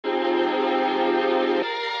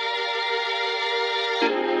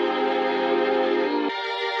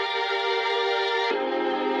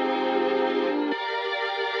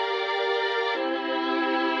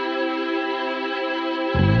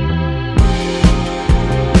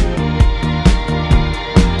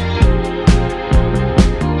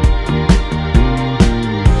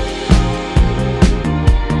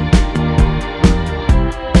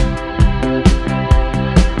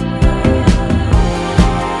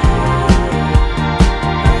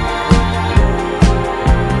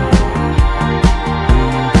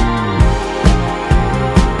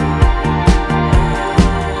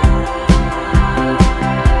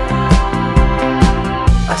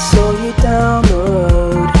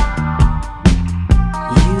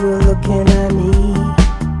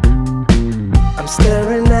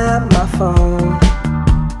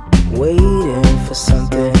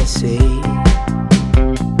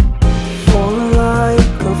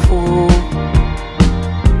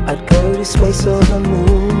face of the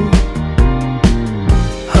moon,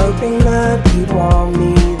 hoping that you'd want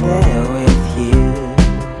me there with you.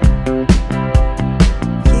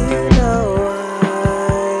 You know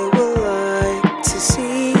I would like to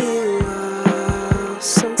see you out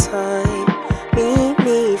sometime. Meet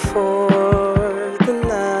me for the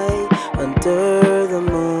night under the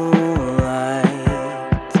moonlight.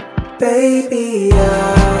 Baby, I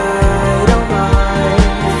don't mind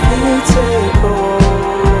if you take all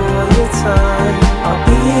your time. I'll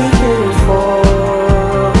be here for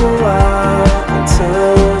a while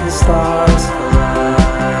until the stars align.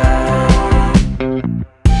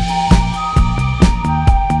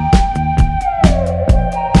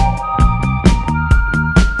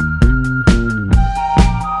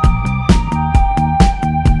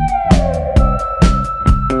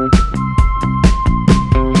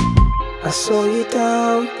 I saw you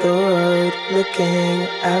down the road looking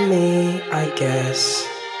at me, I guess.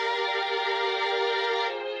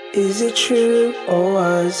 Is it true, or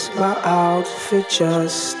was my outfit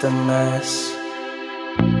just a mess?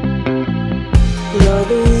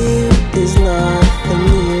 Loving